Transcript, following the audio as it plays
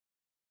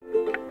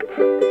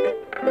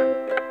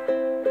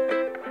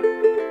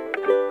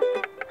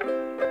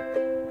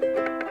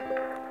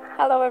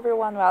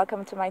everyone,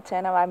 welcome to my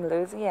channel. I'm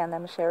Lucy and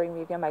I'm sharing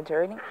with you my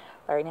journey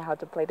learning how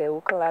to play the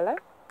ukulele.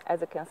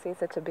 As you can see, it's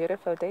such a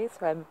beautiful day,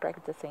 so I'm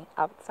practicing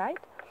outside.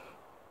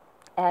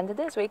 And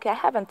this week I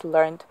haven't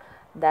learned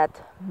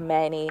that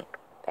many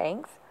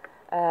things.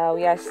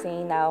 We are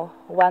seeing now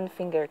one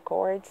finger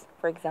chords,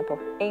 for example,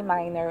 A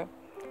minor,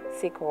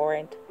 C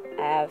chord,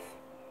 F,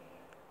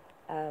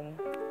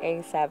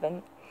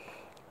 A7.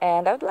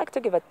 And I would like to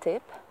give a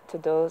tip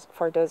to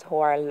for those who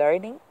are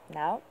learning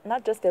now,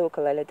 not just the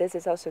ukulele. This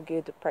is also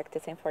good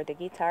practicing for the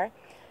guitar.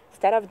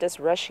 Instead of just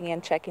rushing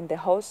and checking the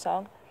whole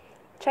song,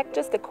 check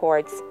just the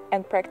chords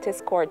and practice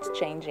chords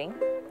changing.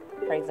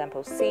 For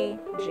example, C,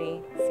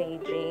 G, C,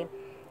 G,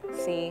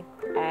 C,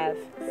 F,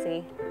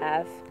 C,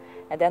 F.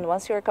 And then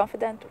once you're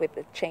confident with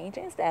the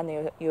changes,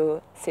 then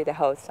you see the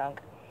whole song.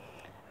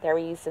 There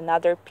is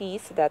another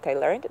piece that I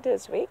learned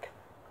this week.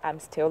 I'm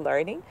still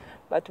learning,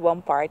 but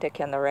one part I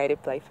can already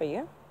play for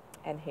you.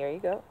 And here you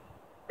go.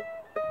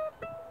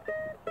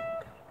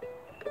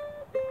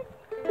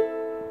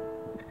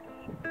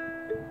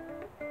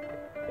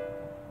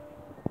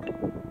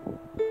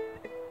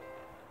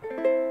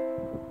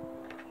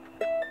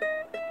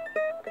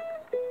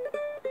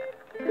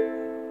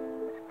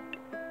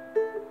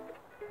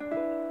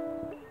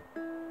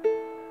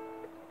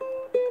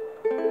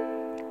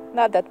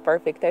 Not that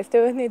perfect. I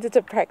still needed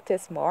to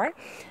practice more.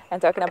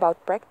 And talking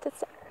about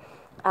practice,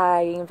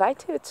 I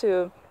invite you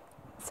to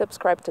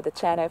subscribe to the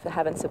channel if you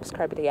haven't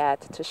subscribed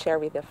yet, to share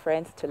with your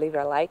friends, to leave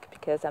a like,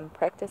 because I'm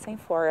practicing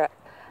for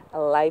a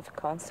live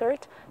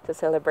concert to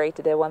celebrate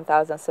the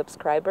 1,000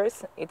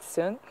 subscribers. It's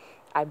soon,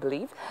 I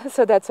believe.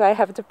 So that's why I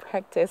have to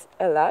practice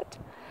a lot.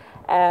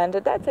 And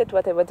that's it,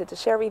 what I wanted to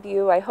share with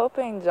you. I hope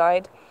you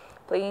enjoyed.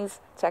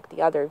 Please check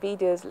the other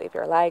videos, leave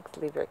your likes,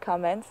 leave your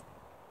comments.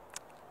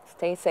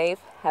 Stay safe.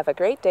 Have a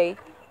great day.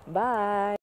 Bye.